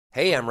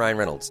Hey, I'm Ryan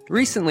Reynolds.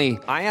 Recently,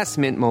 I asked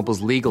Mint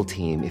Mobile's legal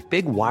team if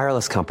big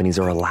wireless companies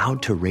are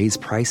allowed to raise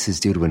prices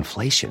due to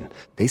inflation.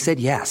 They said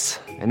yes.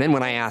 And then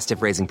when I asked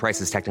if raising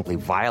prices technically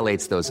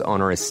violates those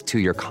onerous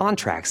two-year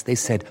contracts, they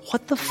said,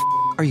 "What the f***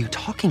 are you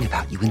talking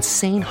about, you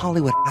insane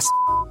Hollywood ass?"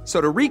 So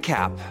to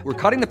recap, we're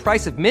cutting the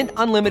price of Mint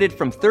Unlimited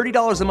from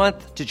 $30 a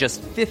month to just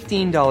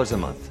 $15 a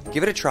month.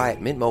 Give it a try at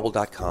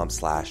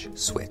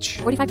mintmobile.com/switch.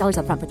 $45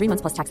 up front for 3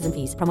 months plus taxes and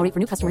fees. Promo rate for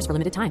new customers for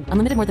limited time.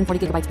 Unlimited more than 40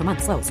 gigabytes per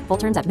month. Slows full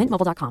terms at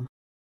mintmobile.com.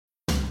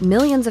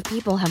 Millions of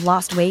people have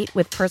lost weight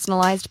with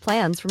personalized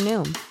plans from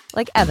Noom.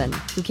 Like Evan,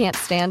 who can't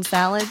stand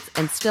salads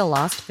and still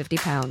lost 50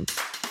 pounds.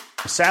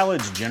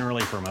 Salads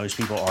generally for most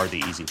people are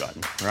the easy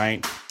button,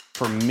 right?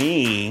 For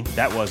me,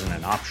 that wasn't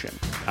an option.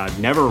 I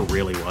never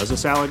really was a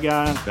salad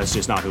guy. That's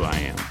just not who I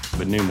am.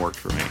 But Noom worked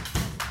for me.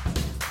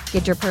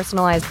 Get your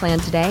personalized plan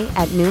today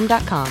at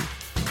Noom.com.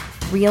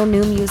 Real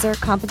Noom user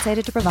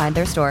compensated to provide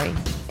their story.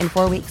 In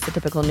 4 weeks, the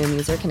typical Noom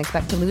user can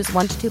expect to lose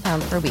 1 to 2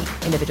 pounds per week.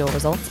 Individual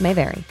results may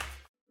vary.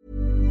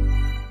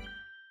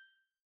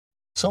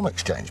 Some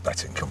exchange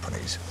betting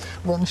companies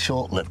run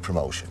short-lived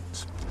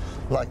promotions,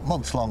 like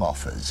months-long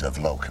offers of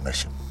low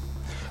commission.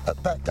 At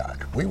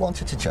BetDAG, we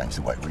wanted to change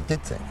the way we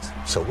did things,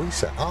 so we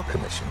set our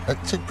commission at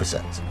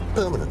 2%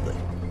 permanently.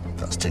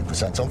 That's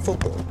 2% on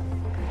football,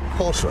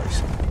 horse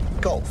racing,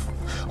 golf,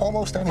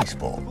 almost any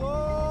sport.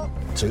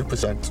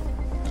 2%.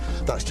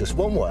 That's just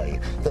one way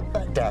that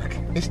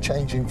BetDAG is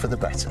changing for the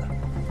better.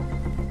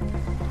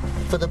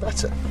 For the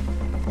better,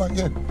 like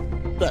you.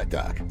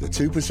 BetDAG, the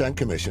 2%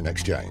 commission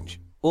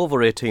exchange.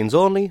 Over 18s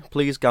only.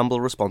 Please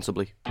gamble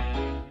responsibly.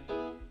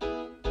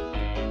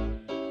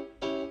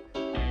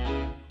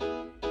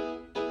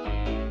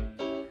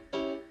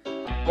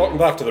 Welcome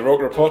back to the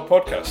Roker Report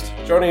podcast.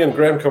 Johnny and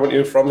Graham coming to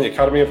you from the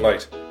Academy of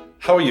Light.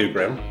 How are you,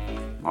 Graham?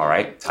 All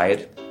right,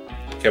 tired.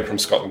 Came from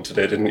Scotland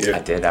today, didn't you? I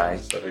did, aye.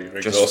 So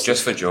you're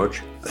just for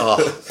George.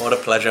 Oh, what a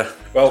pleasure.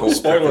 Well,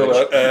 spoiler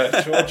alert,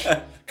 George,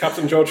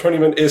 Captain George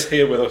Honeyman is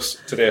here with us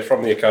today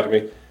from the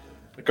Academy.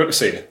 Good to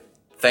see you.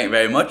 Thank you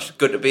very much.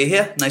 Good to be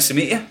here. Nice to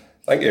meet you.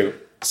 Thank you.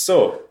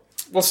 So,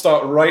 we'll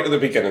start right at the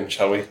beginning,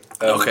 shall we?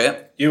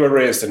 Okay. You were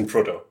raised in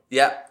Prudhoe.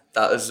 Yeah,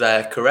 that is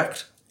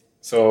correct.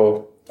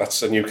 So,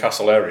 that's a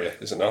Newcastle area,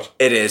 is it not?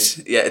 It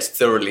is. Yeah, it's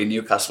thoroughly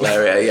Newcastle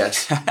area,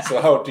 yes.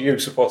 So how do you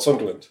support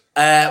Sunderland?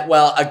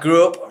 Well, I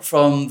grew up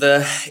from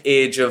the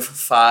age of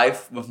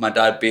 5 with my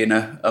dad being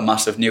a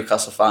massive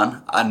Newcastle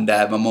fan and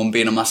my mum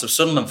being a massive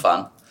Sunderland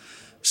fan.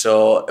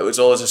 So it was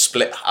always a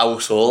split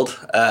household.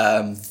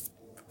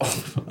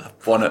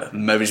 One of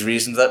maybe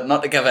reasons that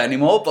not together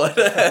anymore, but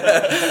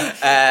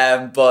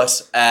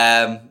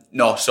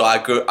no. So I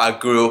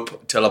grew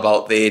up till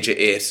about the age of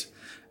 8.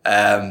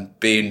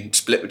 Being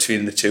split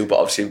between the two, but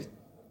obviously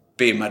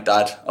being my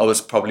dad, I was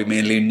probably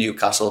mainly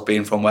Newcastle,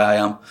 being from where I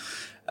am.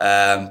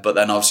 But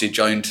then obviously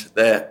joined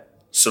the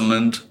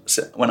Sunderland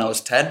when I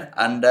was 10,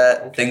 and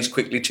things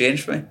quickly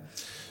changed for me.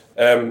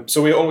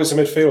 So were you always a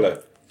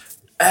midfielder?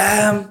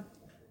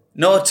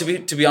 No,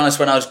 to be honest,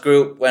 when I was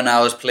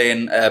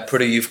playing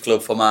Prudhoe Youth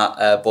Club for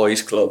my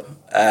boys' club,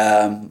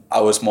 I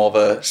was more of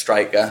a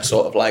striker,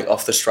 sort of like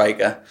off the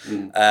striker.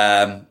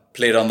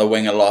 Played on the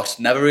wing a lot.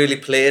 Never really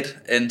played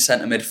in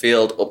centre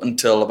midfield up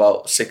until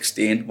about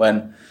 16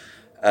 when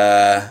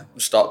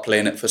started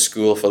playing it for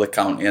school, for the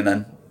county, and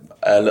then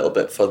a little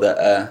bit for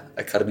the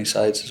academy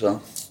sides as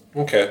well.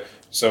 Okay,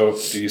 so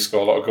do you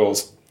score a lot of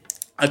goals?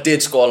 I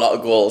did score a lot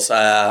of goals.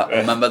 I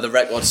remember the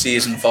record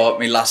season for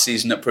me last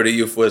season at Prudhoe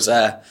Youth was,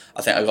 I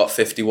think I got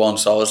 51,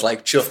 so I was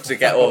like chuffed to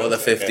get over the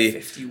 50.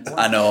 51.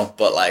 I know,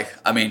 but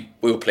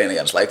we were playing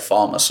against like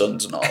farmer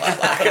sons and all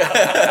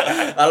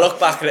that. I look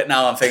back at it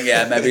now and think,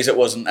 yeah, maybe it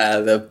wasn't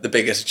the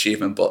biggest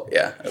achievement, but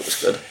yeah, it was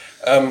good.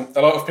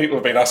 A lot of people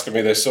have been asking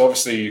me this, so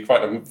obviously you're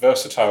quite a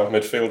versatile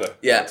midfielder.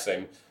 Yeah.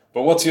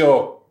 But what's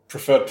your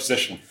preferred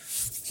position?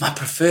 My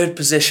preferred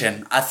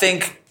position? I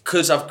think,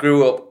 because I've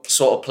grew up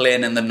sort of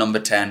playing in the number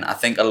 10, I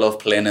think I love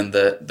playing in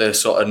the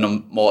sort of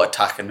more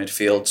attacking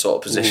midfield sort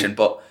of position.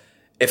 But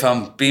if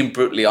I'm being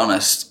brutally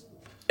honest,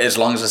 as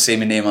long as I see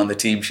my name on the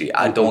team sheet,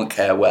 I don't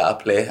care where I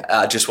play.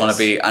 I just want to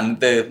be, and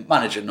the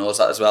manager knows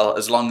that as well.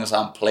 As long as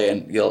I'm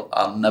playing,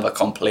 I'll never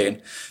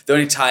complain. The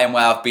only time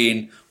where I've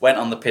went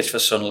on the pitch for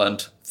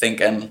Sunderland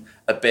thinking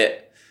a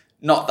bit,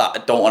 not that I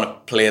don't want to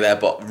play there,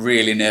 but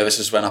really nervous,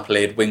 is when I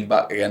played wing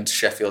back against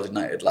Sheffield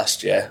United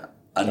last year.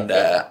 And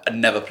I'd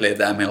never played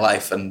there in my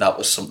life, and that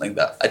was something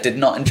that I did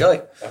not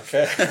enjoy.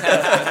 Okay.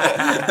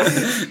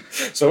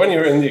 So when you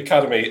were in the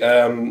academy,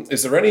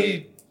 is there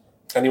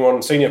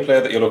anyone senior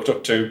player that you looked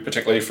up to,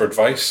 particularly for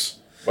advice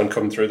when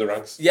coming through the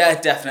ranks? Yeah,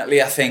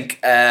 definitely. I think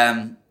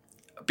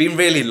been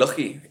really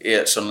lucky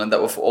here at Sunderland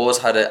that we've always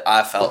had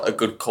I felt a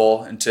good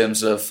core in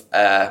terms of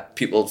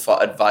people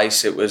for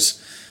advice. It was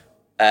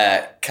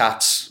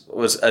Katz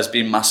has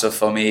been massive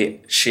for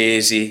me,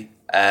 Shazy,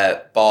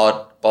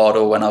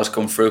 Bardo when I was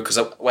coming through, because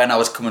when I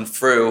was coming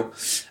through,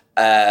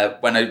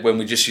 when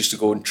we just used to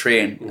go and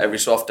train every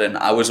so often,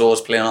 I was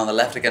always playing on the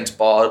left against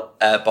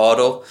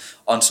Bardo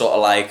on sort of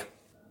like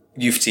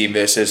youth team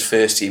versus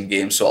first team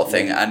games sort of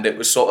thing, and it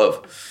was sort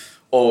of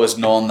always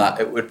known that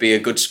it would be a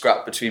good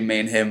scrap between me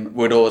and him.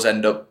 We'd always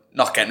end up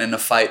not getting in a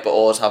fight, but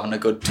always having a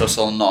good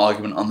tussle and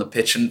argument on the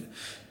pitch. And,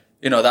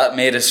 you know, that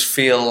made us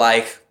feel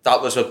like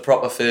that was a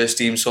proper first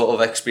team sort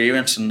of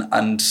experience,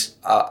 and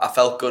I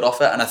felt good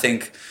off it. And I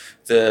think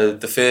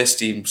the first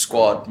team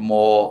squad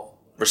more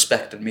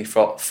respected me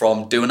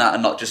from doing that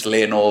and not just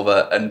laying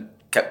over and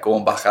kept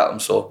going back at them.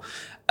 So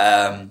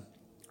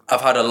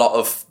I've had a lot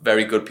of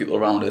very good people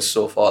around us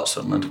so far at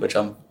Sunderland, which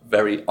I'm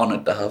very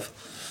honoured to have.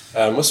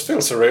 Must feel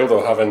surreal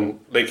though, having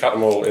Lee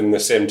Cattermole in the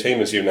same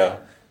team as you now.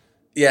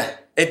 Yeah,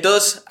 it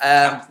does.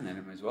 Captain in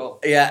him as well.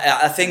 Yeah,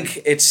 I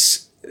think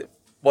it's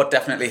what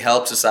definitely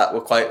helps is that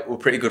we're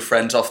pretty good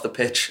friends off the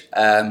pitch.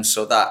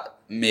 So that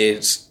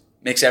makes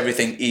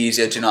everything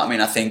easier. Do you know what I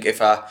mean? I think if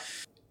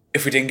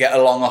we didn't get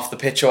along off the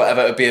pitch or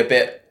whatever, it'd be a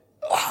bit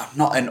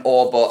not in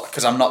awe, but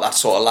because I'm not that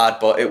sort of lad,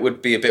 but it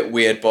would be a bit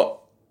weird. But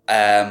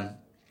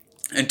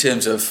in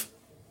terms of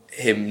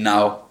him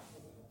now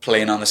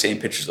playing on the same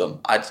pitch as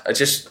them, I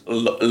just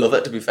love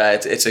it. To be fair,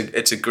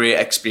 it's a great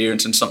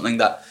experience and something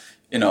that,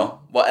 you know,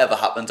 whatever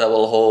happens, I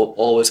will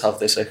always have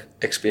this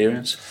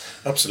experience.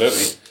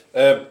 Absolutely.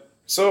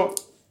 So,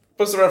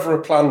 was there ever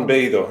a plan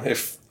B though?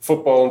 If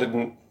football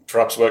didn't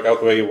perhaps work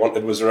out the way you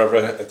wanted, was there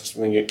ever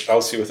something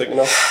else you were thinking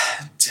of?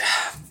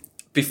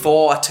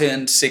 Before I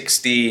turned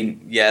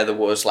 16, yeah, there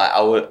was. Like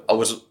I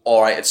was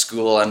all right at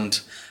school, and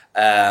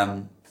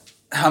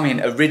I mean,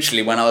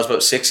 originally when I was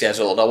about 6 years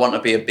old, I wanted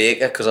to be a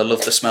baker because I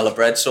loved the smell of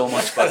bread so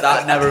much, but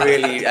that never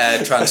really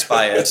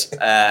transpired.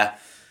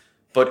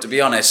 But to be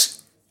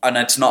honest, and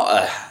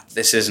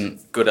this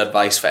isn't good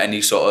advice for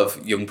any sort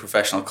of young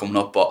professional coming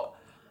up, but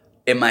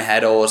in my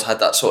head I always had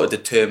that sort of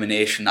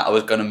determination that I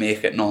was going to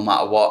make it no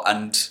matter what,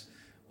 and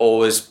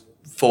always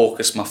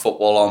focused on my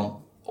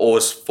football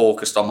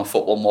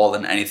more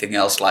than anything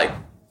else, like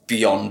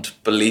beyond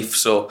belief.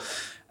 So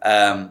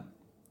I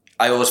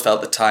always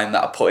felt the time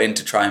that I put in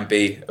to try and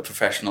be a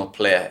professional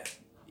player,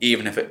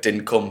 even if it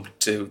didn't come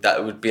to that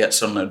it would be at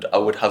Sunderland, I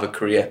would have a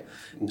career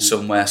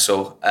somewhere.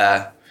 So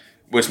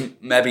was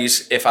maybe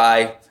if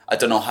I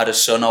don't know, had a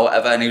son or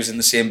whatever and he was in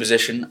the same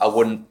position, I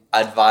wouldn't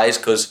advise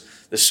because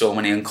there's so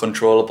many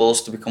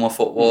uncontrollables to become a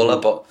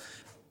footballer. But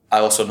I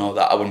also know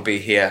that I wouldn't be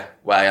here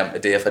where I am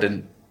today if I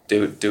didn't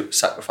do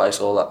sacrifice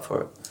all that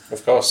for it.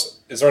 Of course.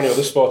 Is there any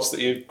other sports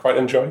that you quite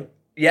enjoy?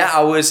 Yeah,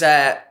 I was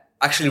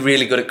actually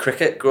really good at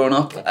cricket growing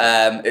up.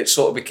 It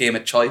sort of became a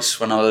choice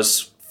when I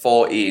was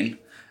 14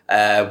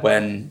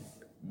 when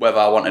whether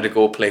I wanted to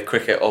go play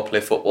cricket or play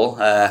football.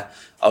 I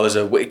was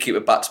a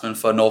wicketkeeper batsman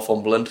for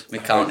Northumberland, my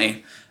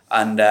county,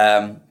 and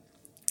I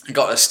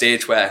got to a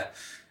stage where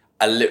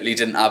I literally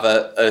didn't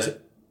have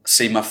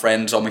see my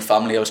friends or my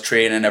family. I was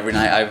training every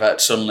night either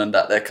at Sunderland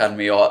at the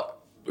academy or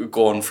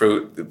going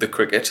through the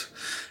cricket.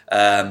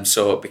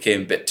 So it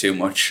became a bit too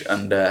much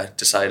and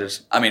decided,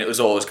 I mean, it was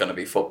always going to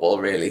be football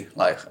really,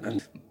 like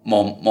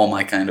more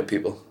my kind of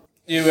people.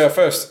 You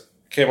first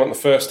came on the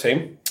first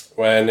team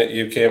when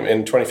you came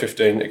in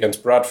 2015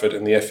 against Bradford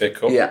in the FA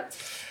Cup. Yeah.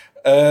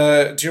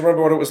 Do you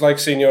remember what it was like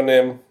seeing your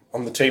name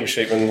on the team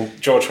sheet when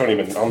George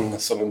Honeyman on the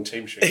Sunderland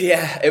team sheet?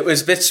 Yeah, it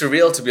was a bit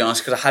surreal to be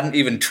honest because I hadn't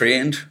even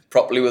trained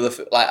properly with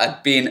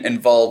I'd been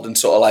involved in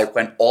sort of like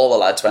when all the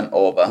lads went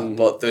over,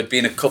 but there'd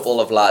been a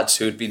couple of lads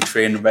who'd been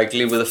training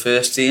regularly with the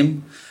first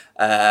team,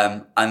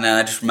 and then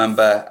I just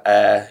remember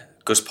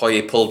Gus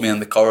Poyet pulled me in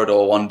the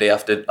corridor one day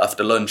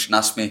after lunch and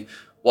asked me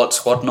what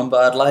squad number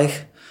I'd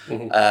like.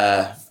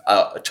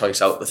 A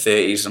choice out the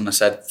 30s, and I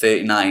said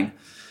 39,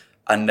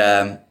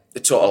 and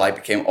it sort of like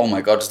became, oh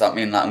my God, does that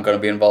mean that I'm going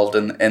to be involved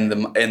in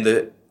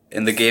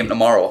the game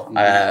tomorrow?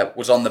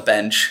 Was on the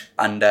bench,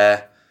 and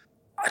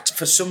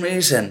for some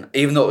reason,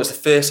 even though it was the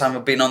first time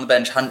I've been on the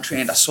bench, hadn't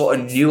trained, I sort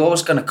of knew I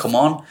was going to come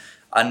on,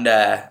 and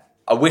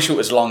I wish it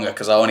was longer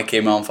because I only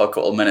came on for a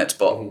couple of minutes,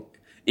 but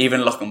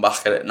even looking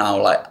back at it now,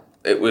 like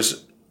it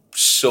was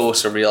so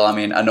surreal. I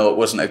mean, I know it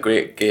wasn't a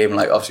great game,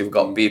 like obviously we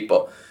got beat,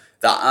 but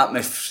that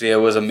atmosphere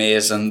was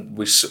amazing.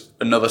 We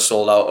another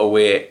sold out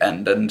away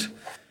end, and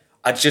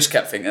I just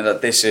kept thinking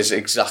that this is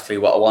exactly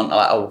what I want.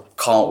 Like, I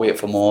can't wait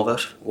for more of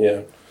it.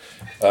 Yeah.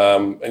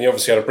 And you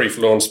obviously had a brief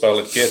loan spell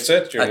at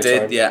Gateshead during your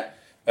time. I did, yeah.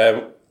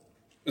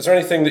 Was there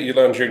anything that you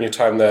learned during your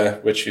time there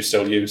which you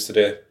still use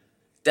today?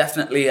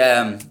 Definitely.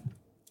 That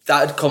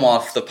had come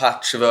off the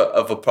patch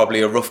of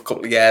probably a rough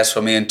couple of years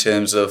for me in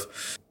terms of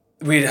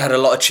we had a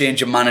lot of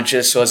change of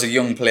managers. So as a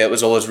young player, it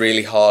was always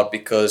really hard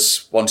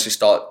because once you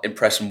start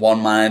impressing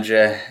one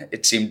manager,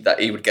 it seemed that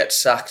he would get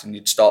sacked and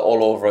you'd start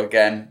all over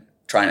again,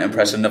 trying to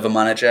impress another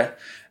manager.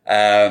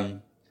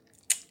 At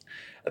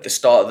the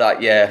start of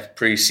that year,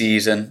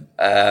 pre-season,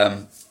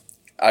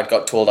 I'd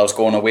got told I was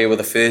going away with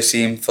the first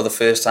team for the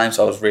first time,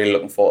 so I was really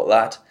looking forward to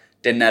that.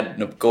 Didn't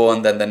end up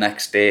going, then the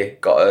next day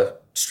got a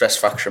stress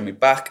fracture in my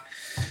back.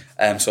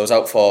 So I was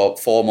out for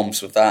 4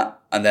 months with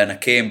that, and then I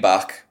came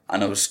back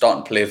and I was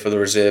starting to play for the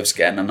reserves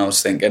again, and I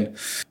was thinking,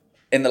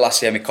 in the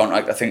last year of my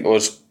contract, I think it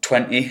was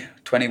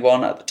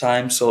 21 at the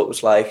time, so it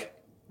was like,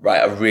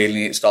 right, I really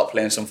need to start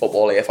playing some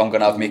football here if I'm going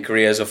to have my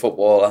career as a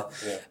footballer.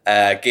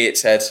 Yeah.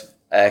 Gateshead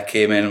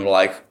came in and were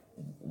like,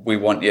 we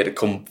want you to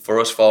come for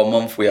us for a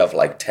month. We have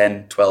like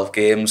 10, 12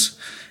 games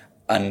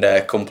and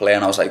come play.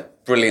 And I was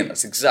like, brilliant,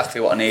 that's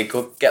exactly what I need.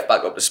 Go get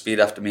back up to speed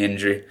after my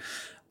injury.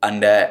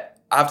 And I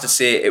have to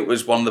say, it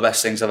was one of the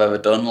best things I've ever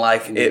done.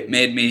 Like, it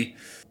made me,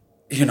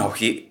 you know,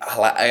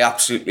 I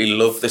absolutely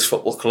love this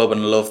football club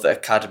and love the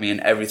academy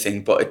and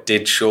everything, but it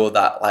did show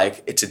that,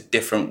 like, it's a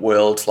different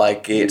world,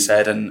 like Gates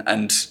said,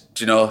 and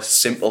you know,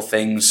 simple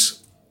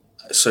things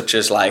such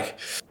as like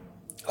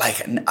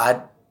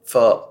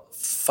for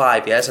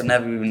 5 years I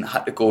never even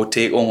had to go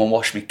take home and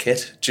wash my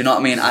kit. Do you know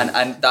what I mean?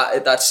 And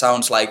that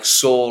sounds like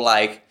so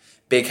like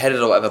big-headed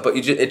or whatever, but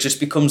it just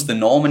becomes the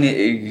norm, and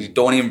you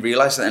don't even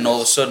realise it, and all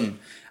of a sudden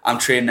I'm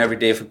training every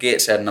day for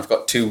Gateshead and I've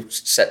got 2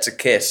 sets of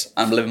kit.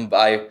 I'm living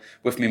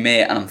with my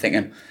mate and I'm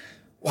thinking,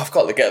 well, I've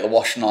got to get the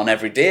washing on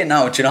every day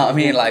now. Do you know what I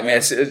mean? Like,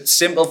 it's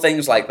simple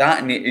things like that,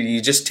 and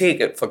you just take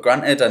it for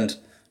granted, and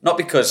not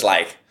because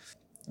like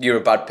you're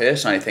a bad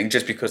person or anything,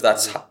 just because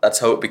that's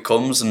how it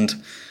becomes.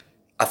 And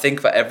I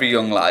think for every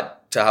young lad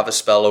to have a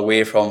spell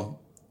away from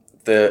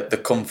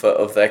the comfort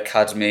of the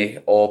academy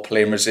or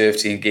playing reserve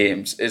team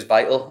games is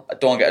vital.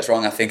 Don't get us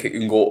wrong, I think it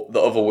can go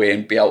the other way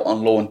and be out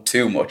on loan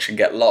too much and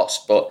get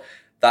lost, but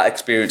that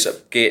experience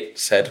at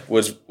Gateshead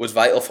was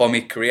vital for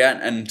my career.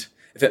 And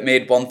if it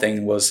made one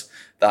thing, was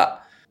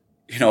that,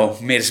 you know,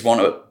 made us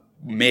want to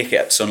make it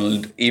at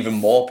Sunderland even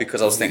more,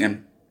 because I was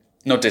thinking,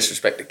 no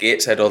disrespect to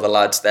Gateshead or the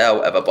lads there or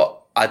whatever, but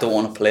I don't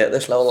want to play at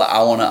this level. Like,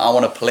 I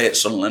want to play at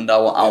Sunderland. I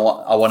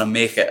want to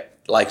make it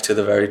like to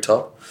the very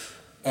top.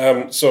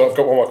 So I've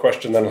got one more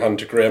question, then I'll hand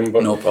to Graham.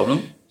 But no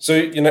problem. So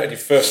you netted your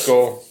first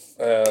goal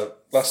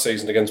last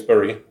season against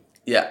Bury.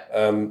 Yeah.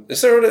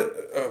 Is there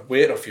a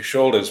weight off your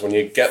shoulders when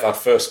you get that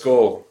first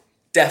goal?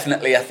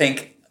 Definitely. I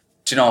think,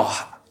 do you know,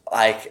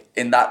 like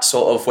in that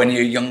sort of, when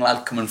you're a young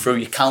lad coming through,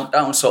 you count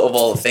down sort of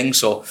all the things.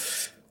 So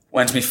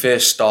when's my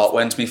first start?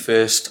 When's my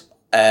first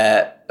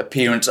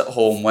appearance at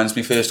home? When's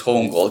my first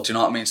home goal? Do you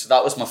know what I mean? So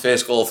that was my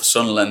first goal for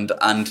Sunderland,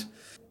 and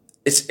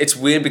it's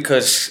weird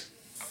because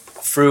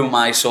through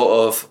my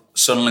sort of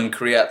Sunderland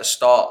career at the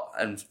start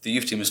and the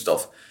youth team and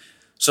stuff,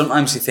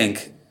 sometimes you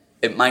think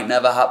it might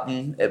never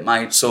happen. It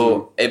might.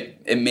 So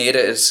it made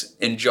us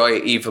enjoy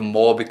it even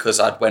more, because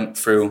I'd went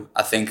through,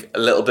 I think, a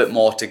little bit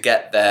more to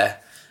get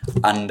there,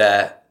 and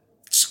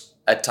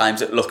at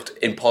times it looked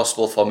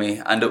impossible for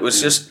me, and it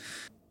was just,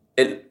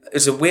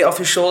 it's a weight off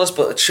your shoulders,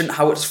 but it shouldn't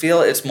how it's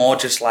feel. It's more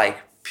just like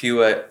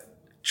pure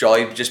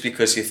joy, just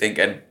because you're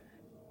thinking,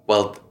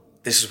 well,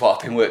 this is what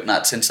I've been working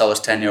at since I was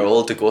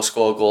 10-year-old, to go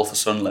score a goal for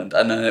Sunderland.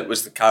 And then it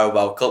was the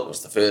Carabao Cup, it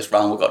was the first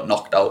round, we got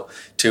knocked out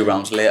 2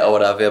 rounds later or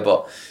whatever,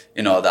 but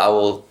you know, that I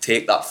will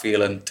take that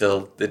feeling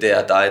till the day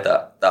I die,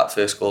 that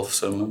first goal for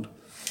Sunderland.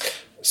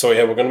 So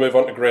yeah, we're going to move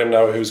on to Graham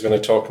now, who's going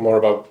to talk more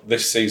about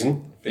this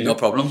season. No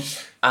problem.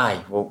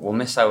 Aye, we'll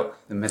miss out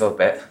the middle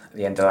bit at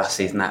the end of last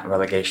season, that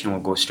relegation, and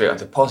we'll go straight on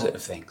to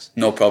positive things.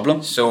 No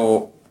problem.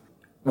 So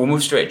we'll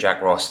move straight to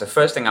Jack Ross. The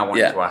first thing I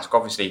wanted to ask,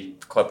 obviously,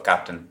 club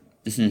captain,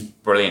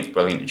 brilliant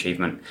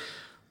achievement.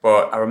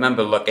 But I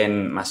remember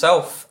looking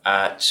myself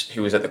at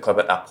who was at the club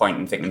at that point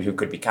and thinking who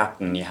could be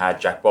captain. You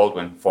had Jack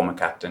Baldwin, former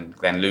captain,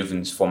 Glenn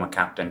Louvens, former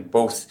captain.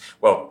 Both,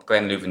 well,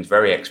 Glenn Louvens,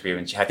 very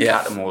experienced. You had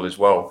Cattermole as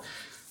well.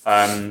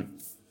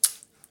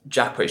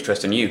 Jack put his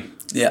trust in you.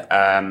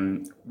 Yeah.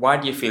 Why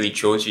do you feel he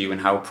chose you,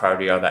 and how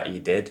proud you are that he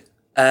did?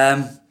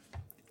 I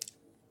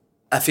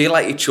feel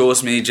like he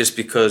chose me just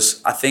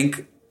because I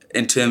think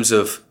in terms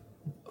of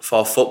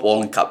for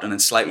football and captain,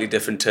 it's slightly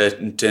different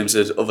in terms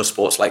of other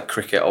sports like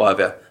cricket or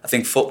whatever. I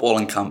think football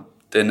and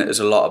captain is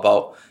a lot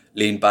about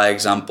leading by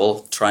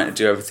example, trying to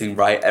do everything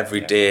right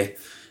every day,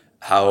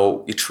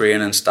 how your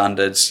training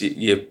standards,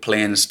 your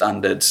playing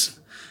standards.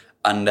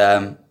 And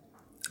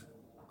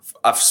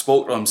I've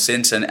spoken to him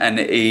since, and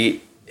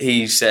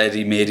he said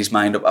he made his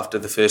mind up after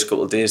the first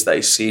couple of days that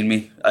he's seen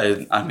me.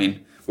 I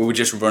mean, we were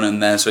just running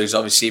there, so he's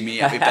obviously seen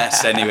me at my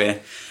best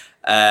anyway.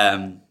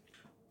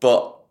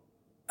 But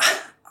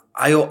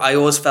I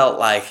always felt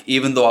like,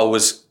 even though I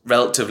was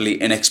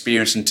relatively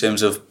inexperienced in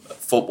terms of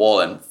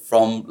footballing,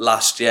 from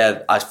last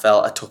year I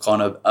felt I took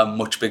on a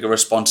much bigger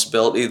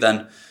responsibility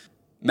than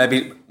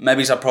maybe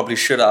I probably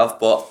should have,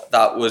 but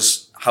that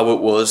was how it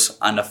was.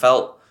 And I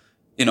felt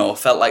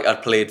like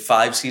I'd played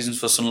 5 seasons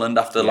for Sunderland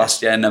after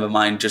last year, never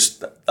mind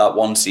just that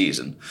one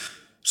season.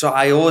 So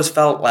I always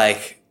felt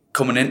like,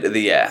 coming into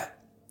the year,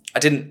 I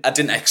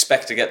didn't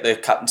expect to get the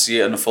captaincy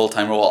in a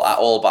full-time role at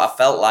all, but I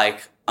felt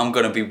like I'm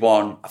going to be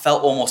one. I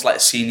felt almost like a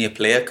senior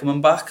player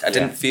coming back. I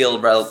didn't feel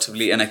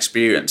relatively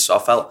inexperienced, so I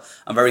felt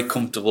I'm very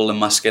comfortable in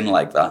my skin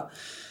like that.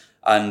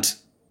 And,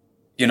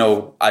 you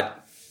know,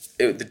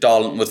 the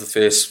Darlington was the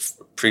first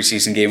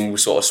pre-season game, and we were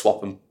sort of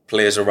swapping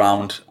players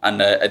around,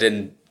 and I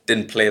didn't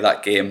play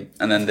that game.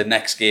 And then the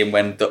next game,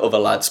 when the other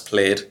lads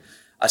played,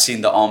 I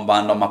seen the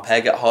armband on my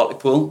peg at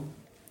Hartlepool,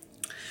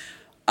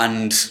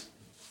 and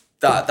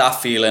that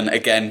feeling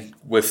again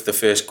with the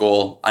first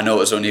goal. I know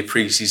it was only a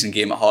pre-season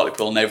game at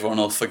Hartlepool and everyone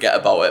will forget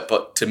about it,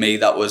 but to me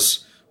that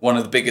was one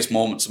of the biggest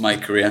moments of my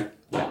career.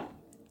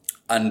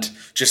 And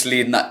just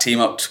leading that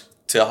team up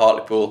to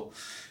Hartlepool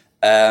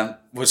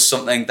was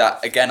something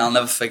that, again, I'll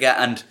never forget.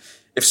 And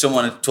if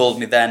someone had told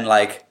me then,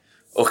 like,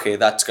 okay,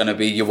 that's going to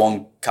be your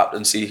one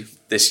captaincy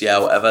this year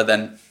or whatever,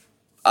 then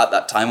at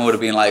that time I would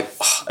have been like,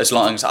 oh, as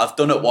long as I've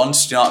done it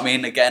once, do you know what I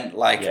mean? Again,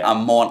 like,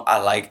 I'm more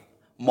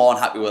than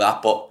happy with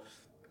that. But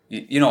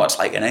you know what it's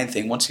like in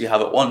anything. Once you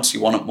have it once, you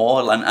want it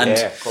more. And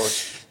yeah, of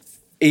course.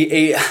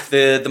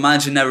 The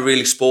manager never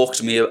really spoke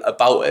to me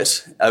about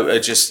it. I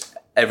just,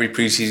 every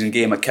pre-season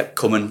game, I kept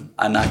coming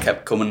with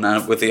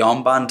the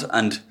armband,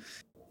 and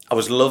I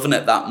was loving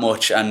it that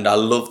much, and I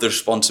love the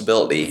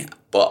responsibility.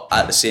 But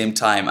at the same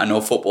time, I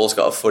know football's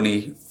got a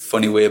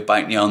funny way of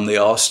biting you on the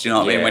arse, do you know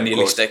what I mean, when you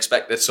least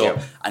expect it. So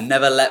I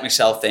never let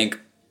myself think,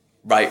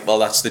 right, well,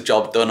 that's the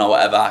job done or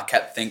whatever. I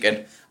kept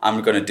thinking,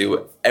 I'm going to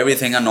do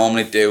everything I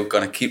normally do,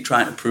 going to keep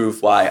trying to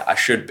prove why I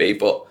should be.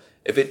 But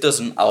if it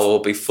doesn't, I will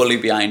be fully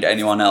behind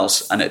anyone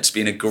else. And it's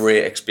been a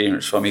great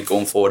experience for me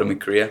going forward in my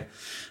career.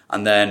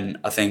 And then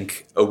I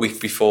think a week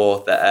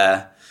before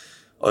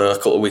or a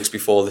couple of weeks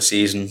before the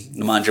season,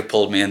 the manager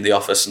pulled me in the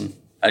office and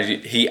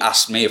he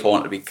asked me if I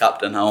wanted to be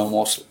captain. I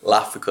almost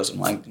laughed because I'm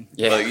like,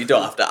 well, you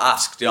don't have to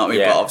ask, do you know what I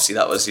mean? But obviously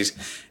that was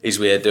his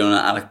way of doing it,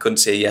 and I couldn't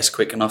say yes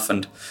quick enough.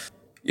 And,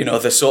 you know,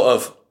 the sort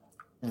of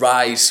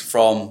rise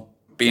from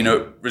being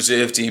a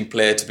reserve team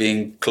player to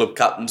being club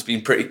captain's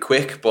been pretty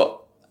quick,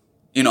 but,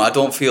 you know, I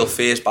don't feel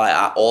fazed by it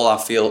at all. I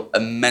feel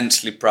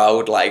immensely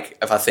proud, like,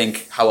 if I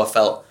think how I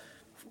felt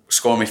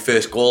scoring my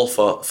first goal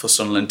for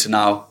Sunderland to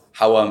now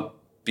how I'm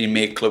being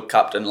made club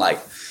captain, like,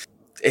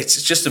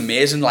 it's just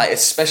amazing. Like,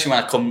 especially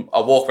when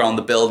I walk around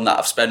the building that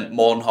I've spent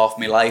more than half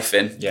my life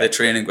in, the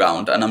training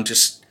ground, and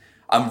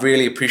I'm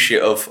really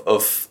appreciative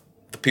of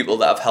the people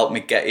that have helped me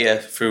get here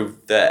through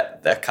the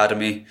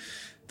academy,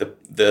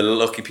 the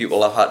lucky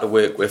people I've had to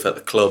work with at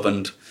the club,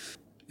 and,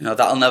 you know,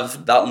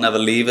 that'll never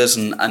leave us,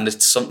 and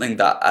it's something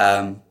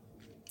that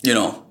you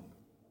know,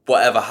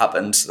 whatever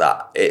happens,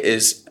 that it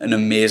is an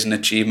amazing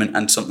achievement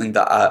and something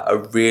that I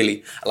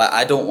really like.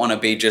 I don't want to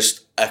be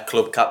just a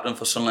club captain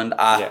for Sunderland.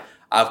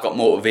 I've got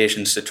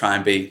motivations to try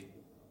and be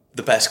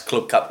the best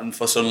club captain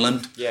for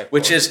Sunderland,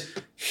 which is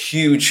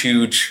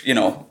huge. You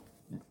know,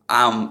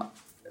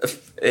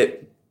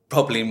 it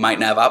probably might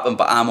never happen,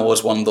 but I'm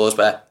always one of those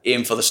where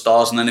aim for the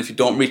stars, and then if you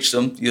don't reach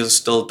them, you're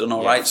still done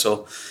all right.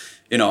 So,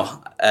 you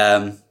know,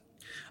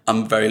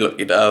 I'm very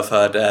lucky to have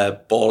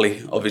had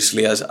Bawley,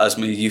 obviously, as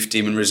my youth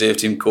team and reserve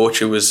team coach,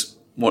 who was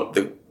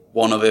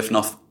one of, if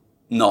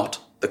not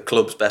the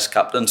club's best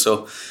captain.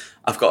 So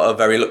I've got a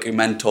very lucky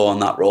mentor in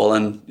that role,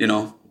 and, you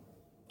know,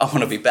 I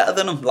want to be better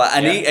than him. Like,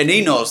 and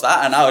he knows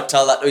that, and I would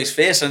tell that to his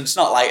face. And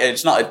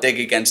it's not a dig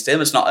against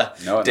him. It's not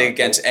a dig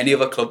against any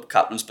other club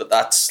captains. But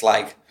that's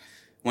like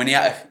when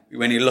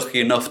you're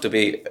lucky enough to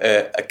be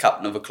a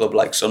captain of a club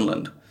like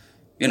Sunderland,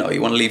 you know,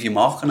 you want to leave your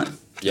mark on it.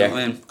 Yeah, you know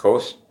what I mean? Of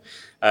course.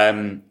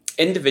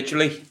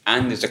 Individually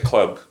and as a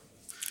club,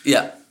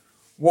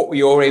 what were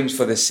your aims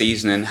for this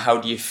season, and how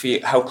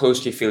close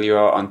do you feel you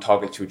are on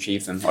target to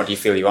achieve them, or do you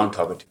feel you're on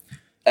target?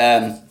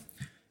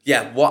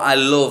 What I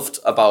loved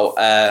about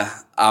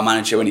our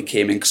manager when he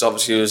came in, because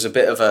obviously it was a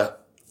bit of a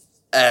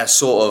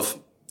sort of,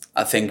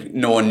 I think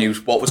no one knew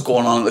what was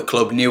going on at the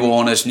club, new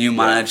owners, new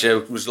manager,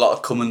 there was a lot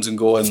of comings and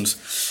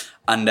goings,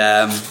 and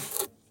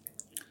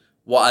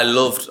what I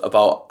loved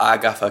about our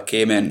gaffer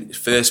came in, his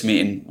first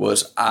meeting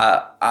was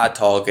our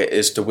target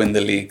is to win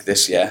the league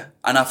this year.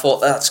 And I thought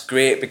that's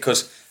great,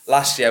 because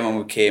last year when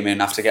we came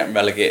in after getting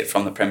relegated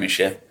from the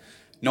Premiership,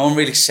 no one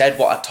really said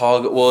what our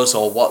target was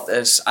or what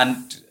this,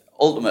 and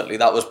ultimately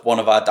that was one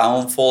of our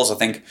downfalls. I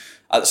think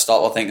at the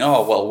start we're thinking,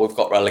 oh, well, we've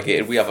got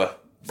relegated, we have a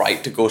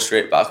right to go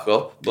straight back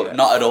up, but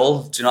not at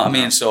all, do you know what I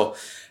mean? So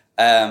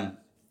our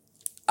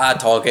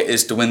target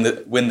is to win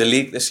the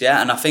league this year,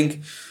 and I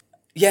think,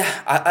 there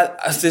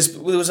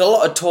was a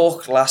lot of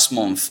talk last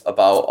month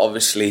about,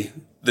 obviously,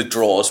 the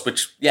draws,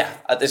 which,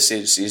 at this stage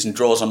of the season,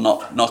 draws are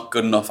not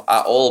good enough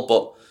at all.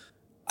 But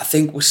I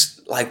think we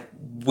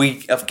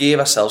have gave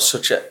ourselves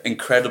such an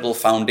incredible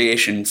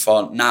foundation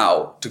for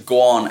now to go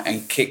on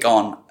and kick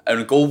on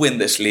and go win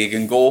this league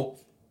and go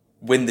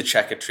win the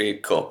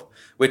Checkatrade Cup,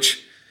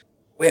 which,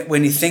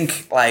 when you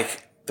think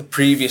like the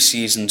previous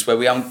seasons where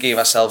we haven't gave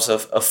ourselves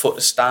a foot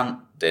to stand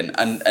in,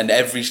 and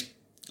every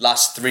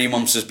last 3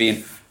 months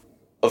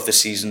of the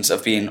seasons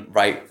have been,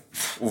 right,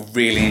 we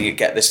really need to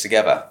get this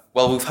together.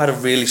 Well, we've had a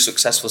really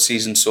successful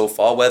season so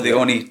far. We're the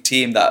only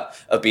team that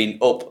have been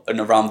up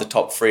and around the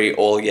top 3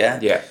 all year.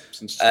 Yeah.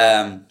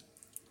 The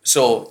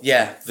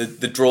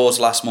draws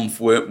last month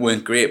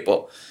weren't great,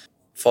 but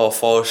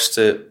for us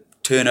to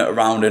turn it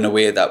around in a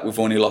way that we've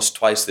only lost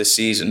twice this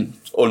season,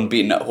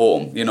 unbeaten at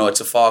home, you know, it's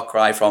a far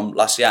cry from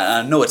last year.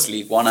 And I know it's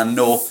League One. I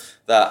know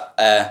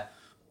that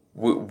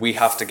we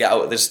have to get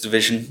out of this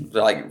division.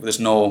 Like,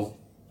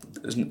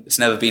 it's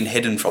never been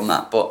hidden from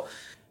that, but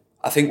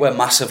I think we're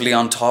massively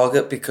on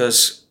target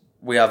because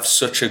we have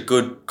such a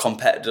good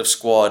competitive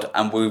squad,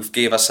 and we've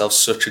gave ourselves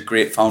such a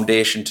great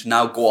foundation to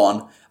now go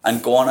on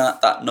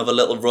at that another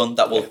little run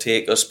that will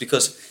take us.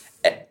 Because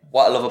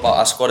what I love about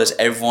our squad is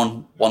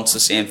everyone wants the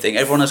same thing.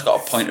 Everyone has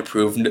got a point to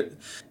prove.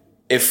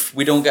 if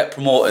we don't get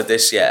promoted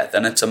this year,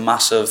 then it's a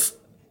massive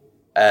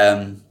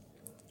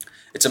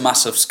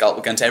scalp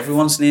against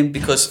everyone's name,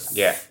 because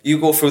you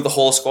go through the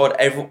whole squad,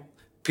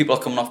 people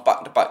are coming off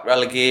back-to-back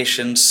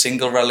relegations,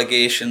 single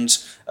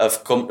relegations,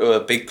 have come to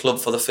a big club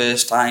for the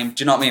first time.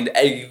 Do you know what I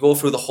mean? You go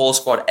through the whole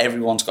squad,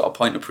 everyone's got a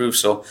point to prove.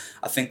 So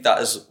I think that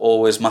is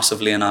always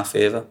massively in our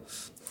favour.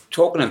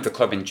 Talking of the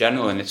club in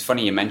general, and it's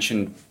funny you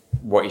mentioned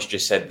what he's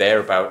just said there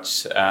about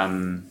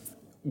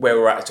where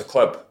we're at as a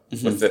club,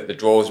 with the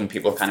draws, and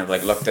people kind of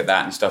like looked at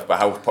that and stuff, but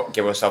how we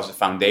give ourselves a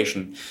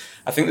foundation.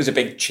 I think there's a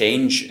big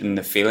change in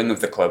the feeling of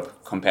the club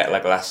compared to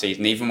like last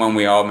season, even when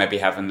we are maybe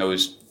having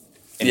those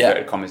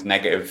inverted commas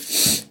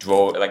negative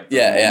draw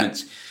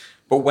moments.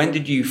 But when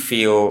did you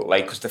feel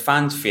like, because the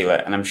fans feel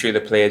it and I'm sure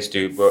the players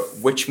do, but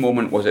which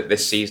moment was it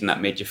this season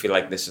that made you feel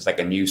like this is like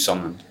a new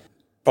Sunderland?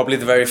 Probably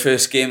the very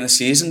first game of the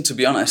season, to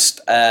be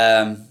honest.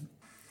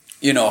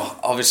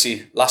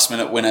 Obviously last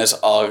minute winners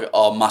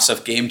are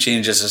massive game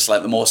changers. It's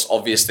like the most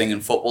obvious thing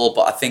in football,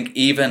 but I think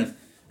even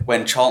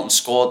when Charlton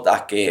scored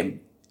that game,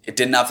 it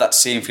didn't have that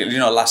same feeling.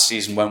 Last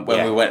season when we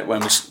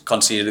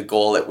conceded a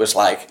goal, it was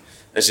like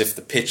as if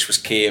the pitch was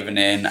caving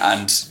in,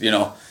 and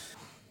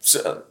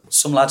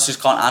some lads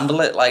just can't handle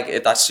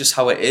it. That's just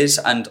how it is.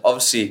 And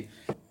obviously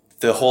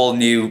the whole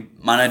new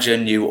manager,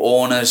 new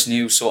owners,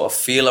 new sort of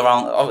feel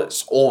around.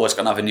 It's always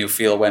going to have a new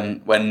feel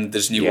when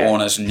there's new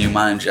owners and new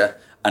manager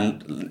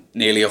and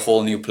nearly a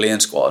whole new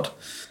playing squad.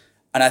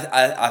 And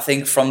I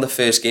think from the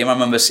first game, I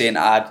remember seeing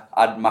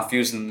Ad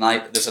Matthews in the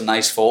night. There's a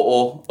nice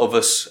photo of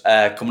us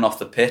coming off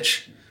the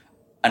pitch,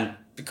 and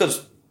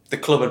because the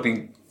club had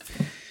been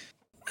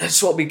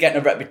sort of been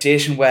getting a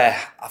reputation where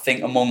I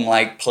think among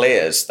like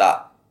players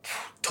that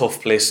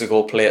tough place to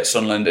go play at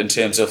Sunderland in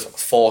terms of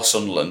for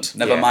Sunderland.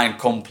 Never mind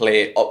come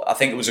play. I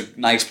think it was a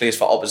nice place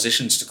for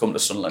oppositions to come to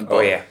Sunderland.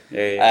 But,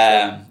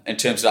 in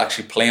terms of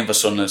actually playing for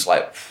Sunderland, it's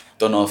like,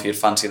 don't know if you'd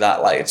fancy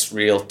that. Like, it's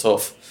real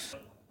tough.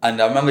 And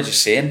I remember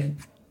just saying,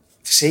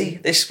 see,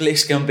 this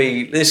place can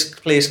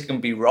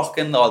be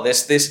rocking, or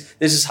this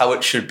is how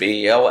it should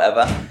be, or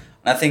whatever. And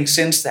I think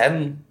since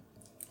then,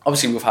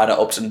 obviously we've had our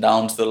ups and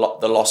downs, the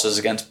losses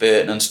against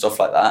Burton and stuff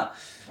like that.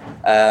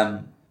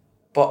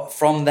 But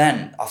from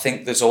then, I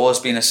think there's always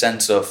been a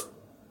sense of,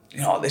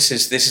 this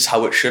is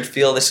how it should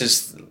feel. This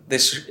is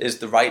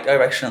the right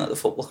direction that the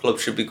football club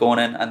should be going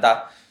in, and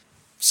that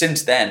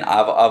since then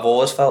I've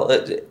always felt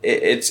that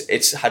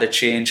it's had a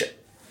change,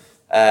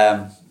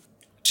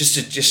 just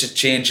a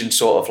change in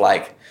sort of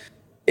like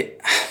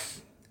it.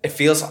 It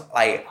feels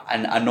like,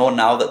 and I know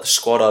now that the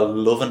squad are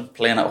loving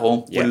playing at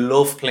home. Yeah. We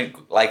love playing.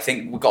 Like,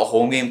 think we got a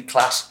home game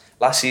class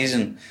last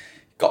season.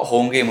 Got a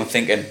home game. We're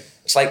thinking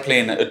it's like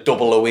playing a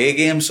double away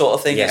game sort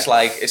of thing. Yeah.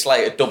 It's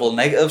like a double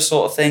negative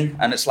sort of thing,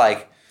 and it's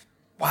like,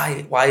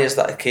 why is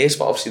that the case?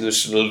 But obviously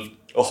there's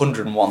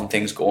 101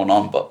 things going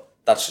on, but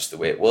that's just the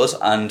way it was.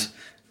 And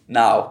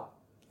now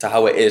to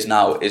how it is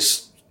now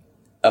is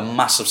a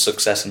massive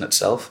success in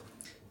itself.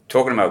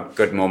 Talking about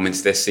good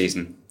moments this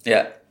season.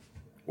 Yeah.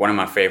 One of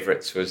my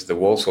favourites was the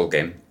Walsall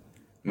game,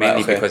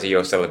 mainly because of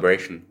your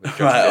celebration.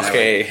 Right,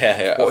 okay,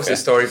 yeah. What was the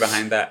story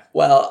behind that?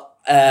 Well,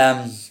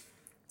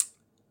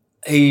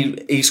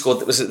 he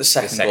scored, was it the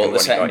second goal? The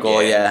second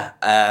goal, yeah.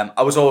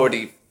 I was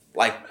already,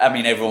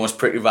 everyone was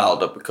pretty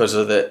riled up because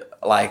of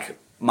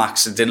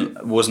Max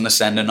wasn't a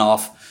sending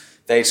off.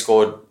 They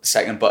scored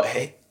second, but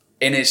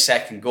in his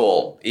second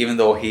goal, even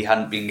though he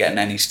hadn't been getting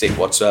any stick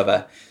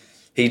whatsoever,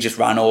 he just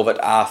ran over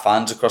to our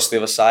fans across the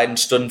other side and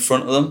stood in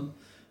front of them.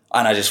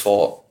 And I just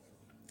thought,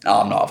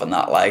 no, I'm not having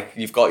that. Like,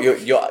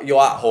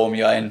 you're at home,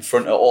 you're in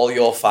front of all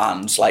your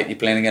fans, like you're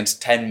playing against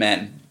 10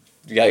 men.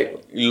 You're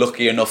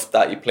lucky enough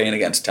that you're playing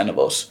against 10 of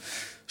us.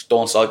 Just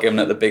don't start giving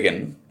it the big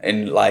one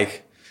in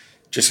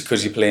just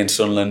because you're playing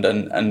Sunderland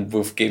and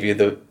we'll give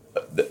you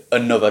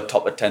another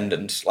top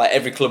attendance. Like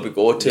every club we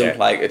go to,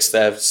 it's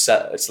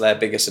their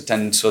biggest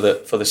attendance for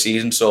the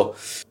season. So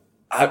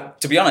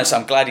to be honest,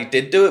 I'm glad he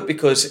did do it,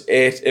 because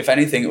if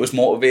anything, it was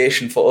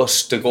motivation for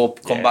us to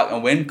come back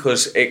and win,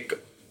 because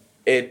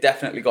it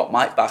definitely got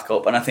Mike back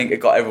up, and I think it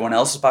got everyone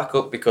else's back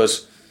up,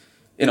 because,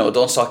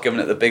 don't start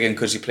giving it the big one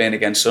because you're playing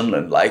against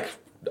Sunderland. Like,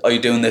 are you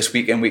doing this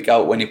week in, week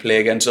out when you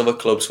play against other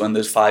clubs when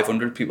there's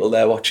 500 people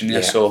there watching you?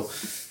 Yeah. So,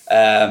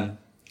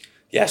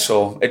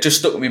 so it just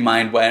stuck in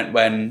my mind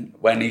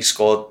when he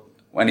scored,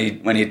 when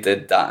he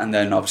did that, and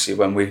then obviously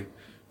when we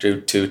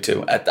drew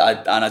 2-2, and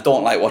I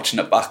don't like watching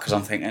it back because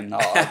I'm thinking,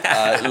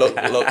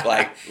 look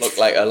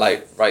like a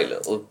right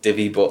little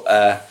divvy,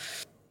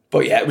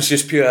 but yeah, it was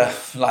just pure,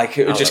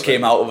 it just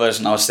came out of us,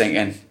 and I was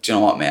thinking, do you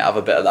know what, mate, have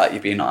a bit of that.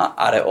 You've been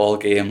at it all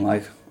game,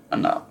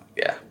 and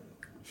yeah.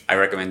 I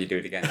recommend you do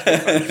it again.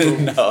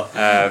 No.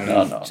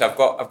 So I've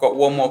got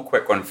one more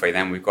quick one for you.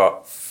 Then we've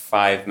got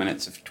 5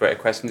 minutes of Twitter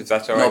questions, if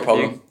that's all right. No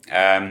problem. With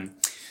you.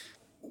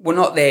 We're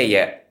not there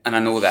yet, and I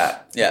know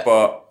that. Yeah.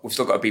 But we've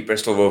still got to beat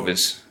Bristol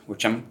Rovers,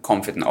 which I'm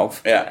confident of.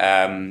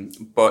 Yeah.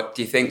 But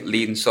do you think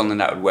leading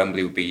Sunderland out at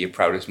Wembley would be your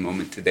proudest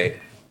moment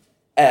today?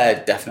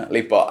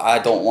 Definitely, but I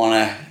don't want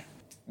to.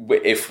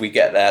 If we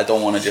get there, I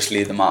don't want to just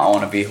lead them out. I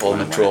want to be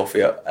holding a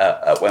trophy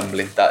at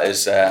Wembley. That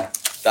is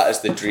that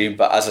is the dream.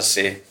 But as I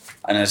say,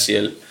 and as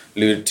you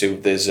alluded to,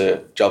 there's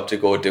a job to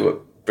go do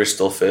at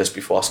Bristol first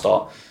before I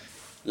start.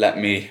 Let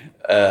me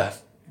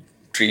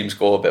dreams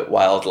go a bit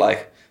wild,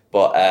 like.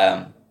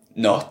 But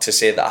no, to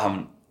say that I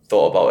haven't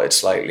thought about it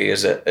slightly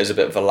is a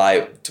bit of a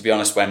lie. To be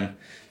honest, when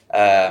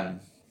I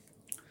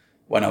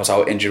was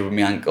out injured with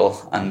my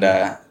ankle and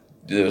there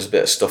was a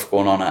bit of stuff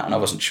going on and I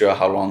wasn't sure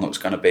how long it was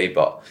going to be,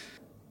 but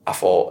I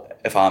thought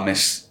if I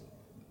miss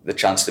the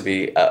chance to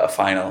be at a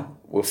final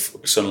with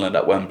Sunderland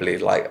at Wembley,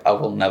 like, I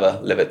will never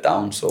live it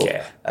down. So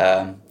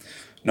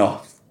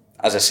no,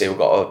 as I say, we've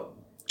got a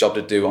job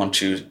to do on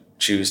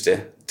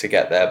Tuesday to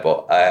get there,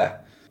 but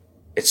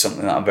it's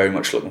something that I'm very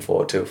much looking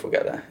forward to if we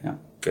get there. Yeah.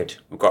 Good.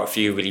 We've got a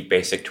few really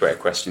basic Twitter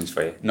questions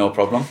for you. No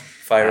problem.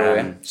 Fire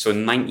away. So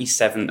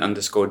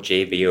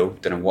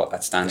 97_JBO, don't know what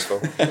that stands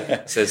for,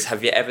 says,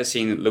 have you ever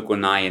seen Luke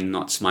O'Nien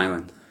not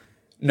smiling?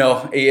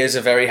 No, he is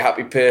a very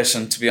happy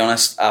person, to be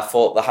honest. I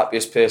thought the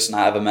happiest person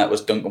I ever met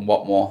was Duncan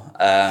Watmore,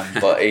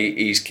 but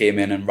he's came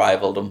in and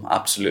rivaled him,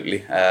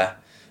 absolutely.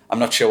 I'm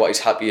not sure what he's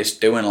happiest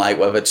doing, like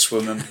whether it's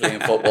swimming, playing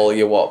football,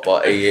 or what,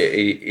 but he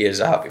is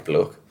a happy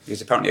bloke. He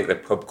was apparently at the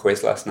pub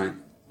quiz last night.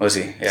 Was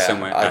he? Yeah.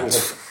 Somewhere.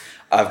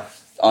 I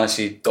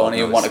honestly don't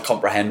even want to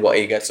comprehend what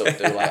he gets up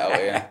to like out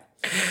here.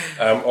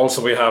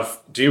 Also,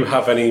 do you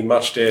have any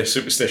match day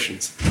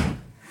superstitions?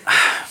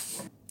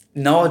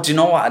 No, do you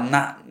know what?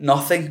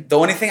 Nothing. The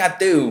only thing I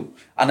do,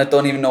 and I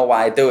don't even know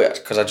why I do it,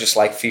 because I just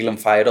like feeling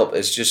fired up,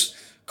 is just a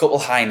couple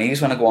high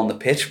knees when I go on the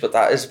pitch, but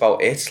that is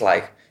about it.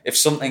 Like, if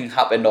something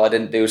happened or I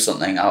didn't do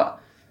something, I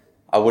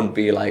wouldn't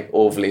be like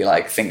overly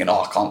like thinking,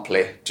 oh, I can't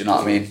play. Do you know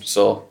what I mean?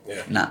 So,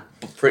 nah,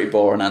 pretty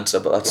boring answer,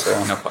 but that's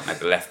all. Not putting like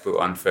the left boot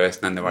on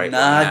first and then the right boot.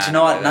 Nah, do you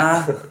know what?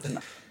 Nah.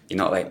 You're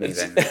not like me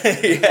then.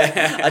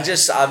 Yeah,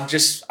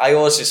 I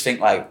always just think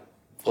like,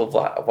 well,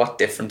 what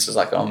difference is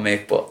that going to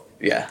make? But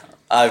yeah,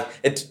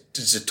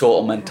 it's a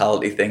total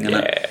mentality thing, isn't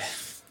it?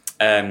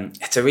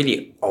 It's a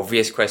really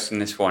obvious question,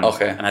 this one.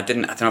 Okay. And I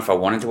don't know if I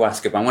wanted to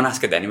ask it, but I'm going to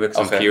ask it anyway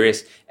because I'm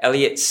curious.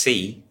 Elliot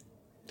C,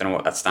 don't know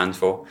what that stands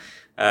for.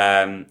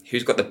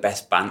 Who's got the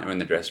best banter in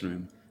the dressing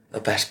room? The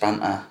best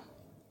banter?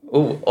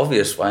 Oh,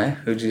 obvious way.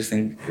 Who do you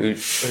think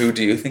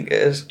it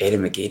is?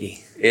 Aidan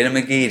McGeady. Aidan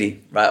McGeady.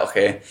 Right,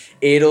 okay.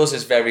 Aido's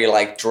is very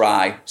like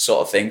dry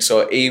sort of thing,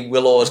 so he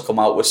will always come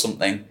out with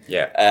something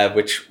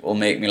which will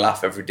make me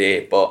laugh every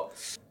day. But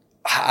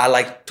I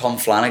like Tom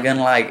Flanagan,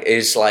 like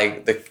his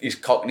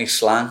Cockney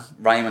slang,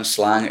 rhyming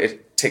slang,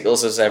 it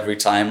tickles us every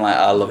time. Like,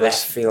 I love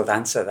Left field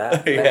answer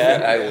that.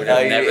 Yeah, I would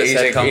have never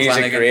said Tom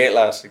Flanagan.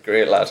 He's a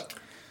great lad.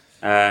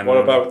 What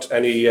about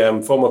any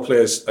former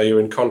players? Are you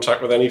in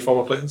contact with any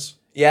former players?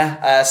 Yeah,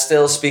 I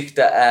still speak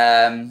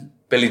to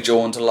Billy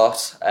Jones a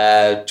lot,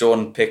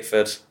 Jordan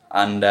Pickford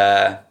and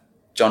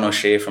John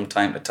O'Shea from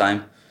time to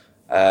time.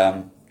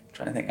 Trying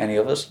to think any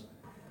others.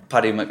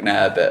 Paddy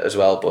McNair a bit as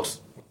well, but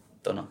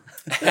don't know.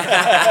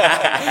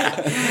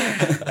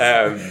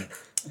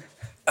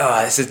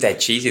 This is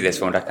dead cheesy,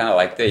 this one. I kind of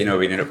like that,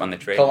 reading it up on the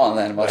train. Come on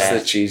then, what's the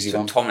cheesy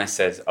one? Thomas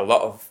says, a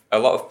lot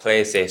of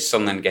players say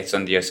Sunderland gets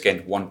under your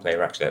skin. One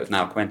player, actually, that was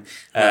now Quinn.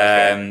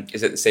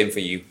 Is it the same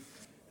for you?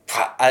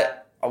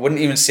 I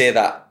wouldn't even say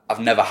that I've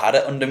never had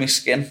it under my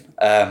skin.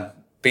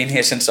 Been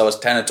here since I was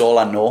 10, it's all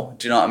I know.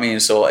 Do you know what I mean?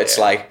 So it's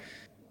like,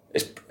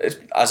 it's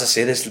as I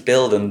say, this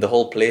building, the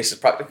whole place is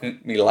practically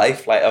my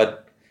life. Like,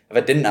 if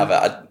I didn't have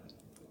it,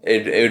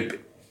 it would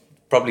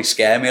probably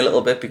scare me a little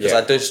bit because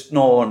I just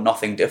know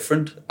nothing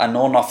different. I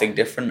know nothing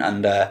different,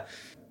 and I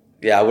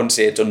wouldn't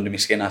say it's under my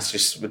skin. I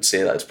just would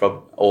say that it's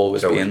probably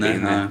always been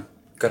there.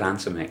 Good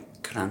answer, mate.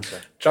 Good answer.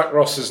 Jack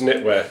Ross's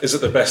knitwear, is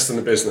it the best in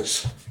the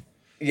business?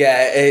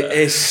 Yeah,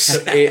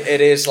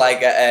 it is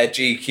like a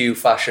GQ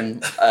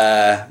fashion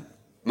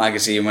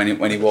magazine.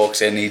 When he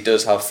walks in, he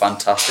does have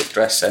fantastic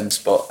dress sense.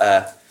 But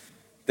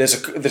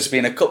there's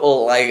been a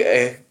couple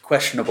like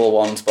questionable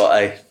ones,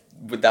 but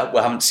we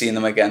haven't seen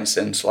them again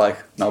since. But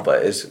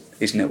his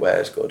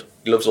knitwear is good.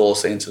 He loves All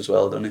Saints as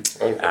well, doesn't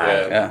he?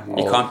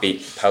 You can't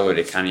beat Paolo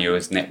Di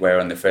Canio's knitwear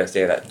on the first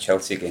day of that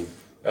Chelsea game.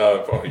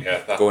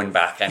 Going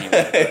back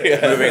anyway.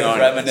 Moving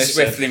on.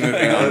 Swiftly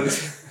moving on.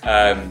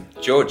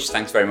 George,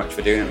 thanks very much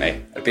for doing it,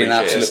 mate. It's been an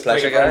absolute pleasure, guys.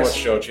 Thank you very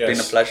much, George. Yes. It's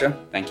been a pleasure.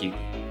 Thank you.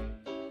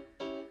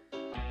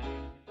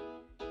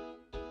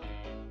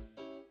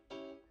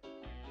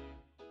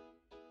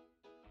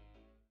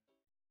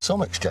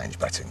 Some exchange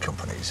betting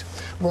companies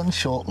run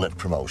short-lived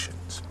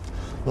promotions,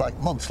 like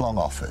months-long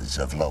offers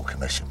of low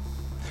commission.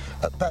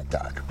 At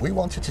BetDAG, we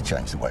wanted to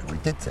change the way we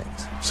did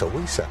things, so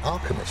we set our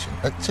commission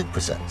at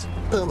 2%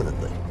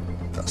 permanently.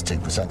 That's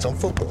 2% on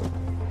football,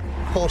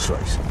 horse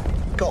racing,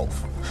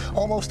 golf,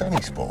 almost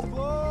any sport.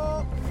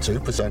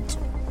 2%.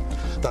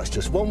 That's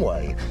just one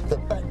way that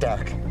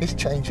BetDAG is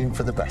changing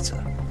for the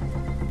better.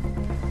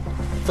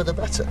 For the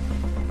better,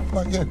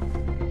 like you.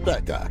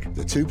 BetDAG,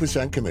 the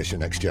 2%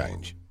 commission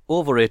exchange.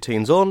 Over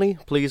 18s only.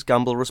 Please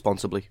gamble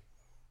responsibly.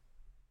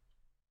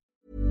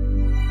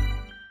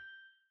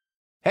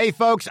 Hey,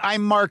 folks,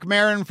 I'm Mark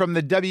Maron from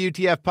the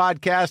WTF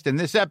Podcast, and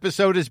this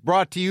episode is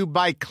brought to you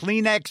by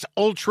Kleenex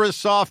Ultra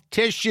Soft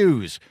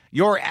Tissues,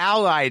 your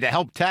ally to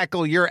help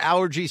tackle your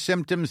allergy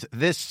symptoms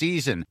this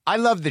season. I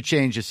love the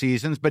change of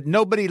seasons, but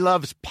nobody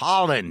loves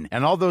pollen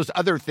and all those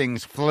other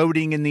things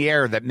floating in the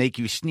air that make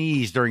you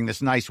sneeze during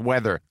this nice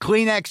weather.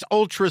 Kleenex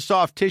Ultra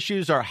Soft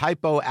Tissues are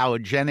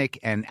hypoallergenic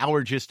and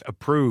allergist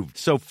approved.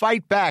 So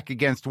fight back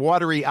against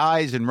watery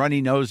eyes and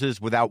runny noses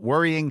without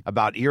worrying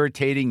about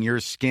irritating your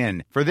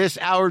skin. For this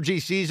allergy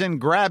season,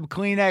 grab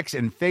Kleenex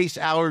and face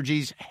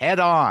allergies head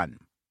on.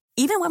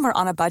 Even when we're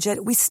on a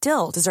budget, we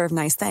still deserve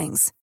nice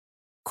things.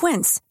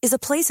 Quince is a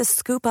place to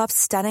scoop up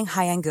stunning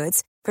high-end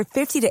goods for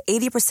 50 to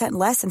 80%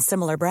 less than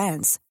similar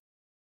brands.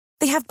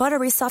 They have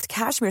buttery soft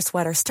cashmere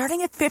sweaters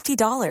starting at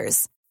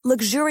 $50,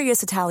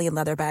 luxurious Italian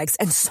leather bags,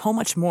 and so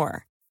much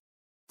more.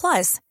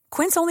 Plus,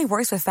 Quince only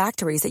works with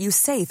factories that use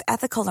safe,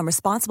 ethical, and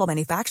responsible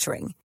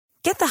manufacturing.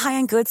 Get the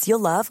high-end goods you'll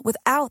love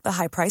without the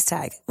high price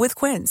tag with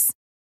Quince.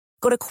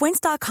 Go to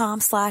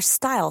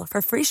quince.com/style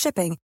for free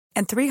shipping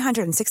and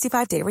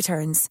 365-day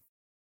returns.